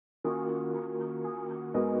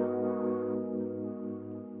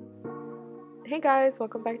Hey guys,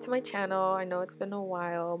 welcome back to my channel. I know it's been a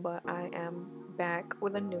while, but I am back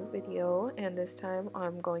with a new video, and this time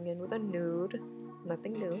I'm going in with a nude.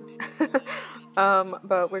 Nothing new.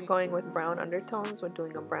 But we're going with brown undertones. We're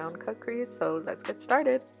doing a brown cut crease, so let's get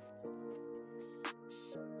started.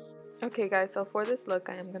 Okay guys, so for this look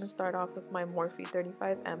I am going to start off with my Morphe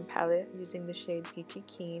 35M palette using the shade Peachy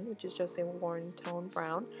Keen, which is just a warm tone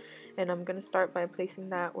brown, and I'm going to start by placing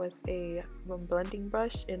that with a blending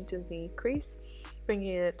brush into the crease,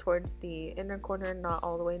 bringing it towards the inner corner, not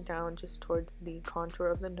all the way down, just towards the contour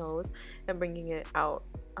of the nose, and bringing it out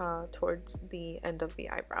towards the end of the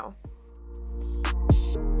eyebrow.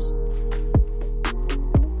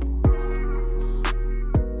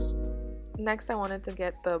 Next, I wanted to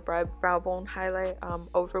get the brow bone highlight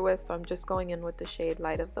over with, so I'm just going in with the shade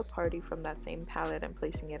Light of the Party from that same palette and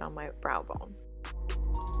placing it on my brow bone.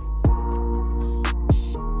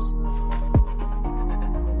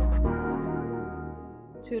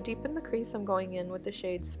 To deepen the crease, I'm going in with the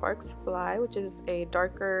shade Sparks Fly, which is a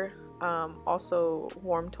darker, also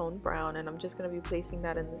warm tone brown, and I'm just going to be placing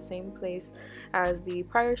that in the same place as the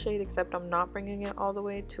prior shade, except I'm not bringing it all the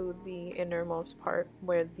way to the innermost part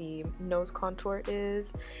where the nose contour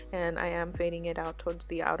is, and I am fading it out towards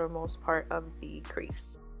the outermost part of the crease.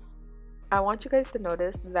 I want you guys to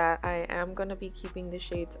notice that I am going to be keeping the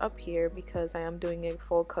shades up here because I am doing a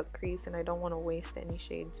full cut crease and I don't want to waste any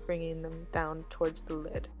shades bringing them down towards the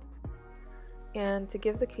lid. And to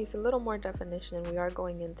give the crease a little more definition, we are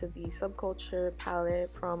going into the Subculture palette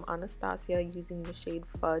from Anastasia using the shade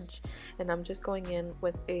Fudge, and I'm just going in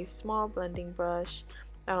with a small blending brush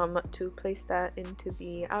to place that into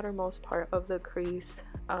the outermost part of the crease,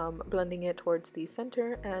 blending it towards the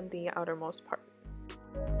center and the outermost part.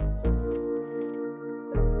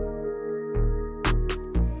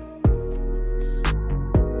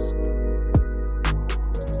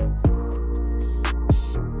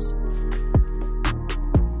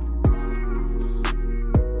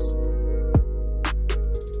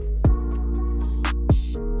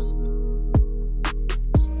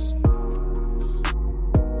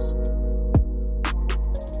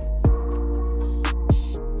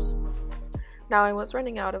 Now I was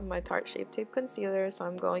running out of my Tarte Shape Tape Concealer, so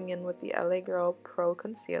I'm going in with the LA Girl Pro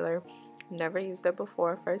Concealer. Never used it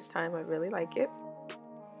before, first time. I really like it.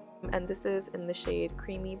 And this is in the shade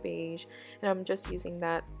Creamy Beige, and I'm just using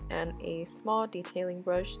that and a small detailing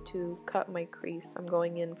brush to cut my crease. I'm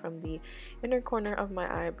going in from the inner corner of my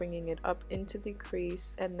eye, bringing it up into the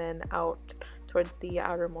crease and then out towards the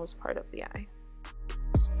outermost part of the eye.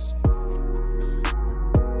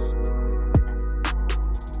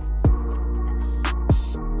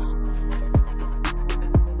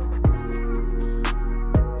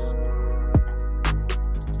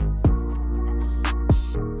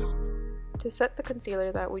 To set the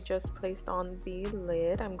concealer that we just placed on the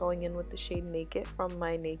lid, I'm going in with the shade Naked from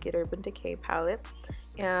my Naked Urban Decay palette,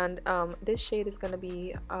 and this shade is going to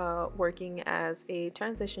be working as a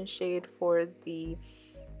transition shade for the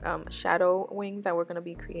shadow wing that we're going to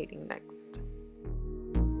be creating next.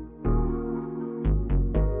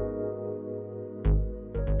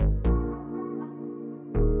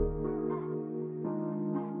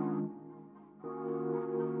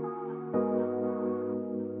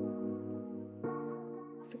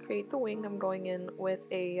 To create the wing, I'm going in with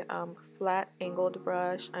a flat angled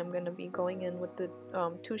brush. I'm going to be going in with the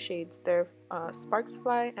two shades. They're Sparks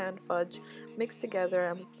Fly and Fudge mixed together.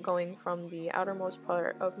 I'm going from the outermost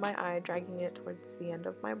part of my eye, dragging it towards the end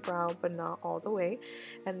of my brow, but not all the way,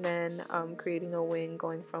 and then creating a wing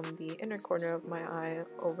going from the inner corner of my eye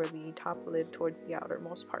over the top lid towards the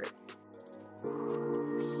outermost part.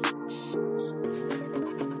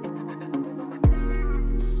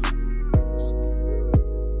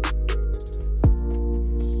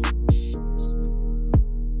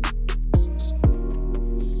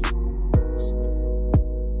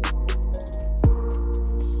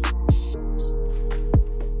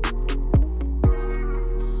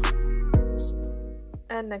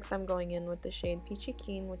 And next I'm going in with the shade Peachy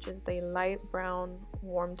Keen, which is the light brown,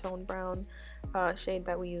 warm tone brown shade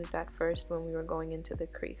that we used at first when we were going into the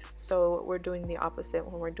crease. So we're doing the opposite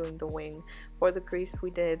when we're doing the wing. For the crease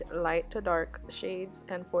we did light to dark shades,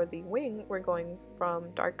 and for the wing we're going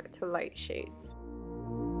from dark to light shades.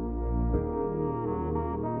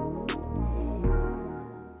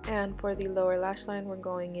 And for the lower lash line, we're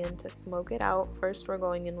going in to smoke it out. First, we're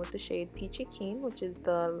going in with the shade Peachy Keen, which is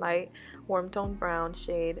the light warm tone brown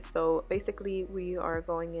shade. So basically, we are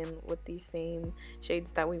going in with the same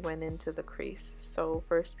shades that we went into the crease. So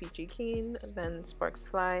first Peachy Keen, then Sparks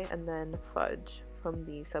Fly, and then Fudge from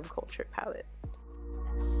the Subculture palette.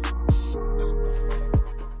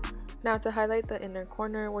 Now to highlight the inner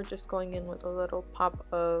corner, we're just going in with a little pop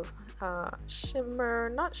of shimmer,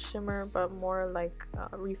 not shimmer, but more like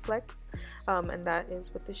reflex, and that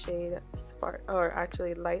is with the shade Spark, or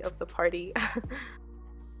actually Light of the Party.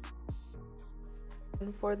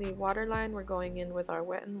 And for the waterline, we're going in with our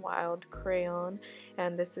Wet n Wild crayon,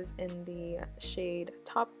 and this is in the shade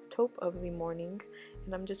Taupe of the Morning,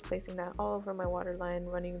 and I'm just placing that all over my waterline,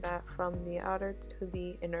 running that from the outer to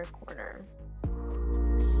the inner corner.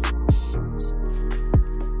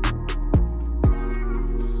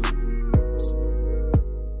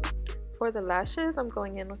 For the lashes, I'm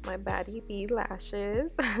going in with my Baddie B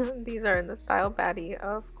lashes. These are in the style Baddie,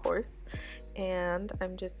 of course, and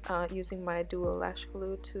I'm just using my dual lash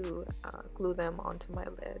glue to glue them onto my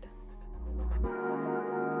lid.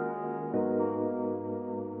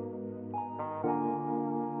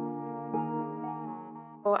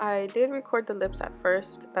 So I did record the lips at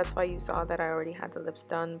first, that's why you saw that I already had the lips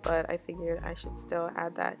done, but I figured I should still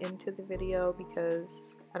add that into the video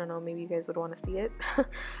because I don't know, maybe you guys would want to see it.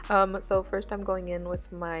 So first I'm going in with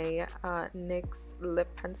my NYX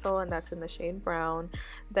lip pencil, and that's in the shade brown.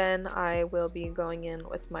 Then I will be going in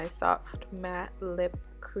with my soft matte lip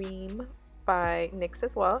cream by NYX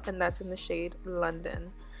as well, and that's in the shade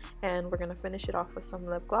London. And we're gonna finish it off with some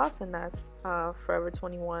lip gloss, and that's Forever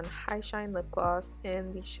 21 High Shine Lip Gloss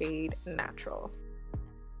in the shade Natural.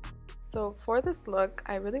 So for this look,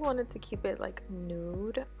 I really wanted to keep it like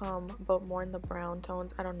nude, but more in the brown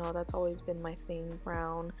tones. I don't know, that's always been my thing.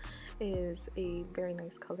 Brown is a very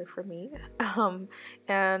nice color for me.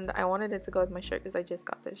 And I wanted it to go with my shirt because I just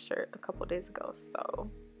got this shirt a couple days ago,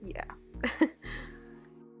 so yeah.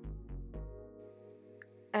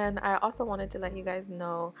 And I also wanted to let you guys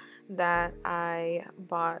know that I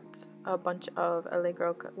bought a bunch of LA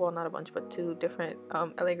Girl, well not a bunch, but 2 different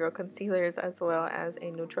LA Girl concealers as well as a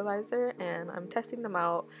neutralizer, and I'm testing them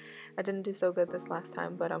out. I didn't do so good this last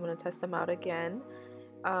time, but I'm going to test them out again,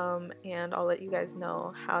 and I'll let you guys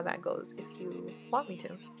know how that goes if you want me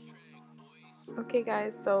to. Okay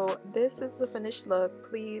guys, so this is the finished look.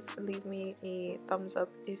 Please leave me a thumbs up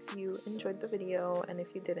if you enjoyed the video, and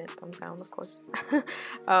if you didn't, thumbs down of course.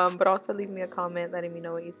 But also leave me a comment letting me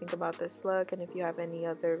know what you think about this look, and if you have any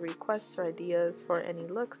other requests or ideas for any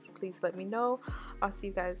looks, please let me know. I'll see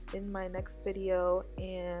you guys in my next video,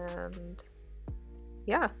 and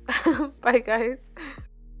yeah. Bye guys.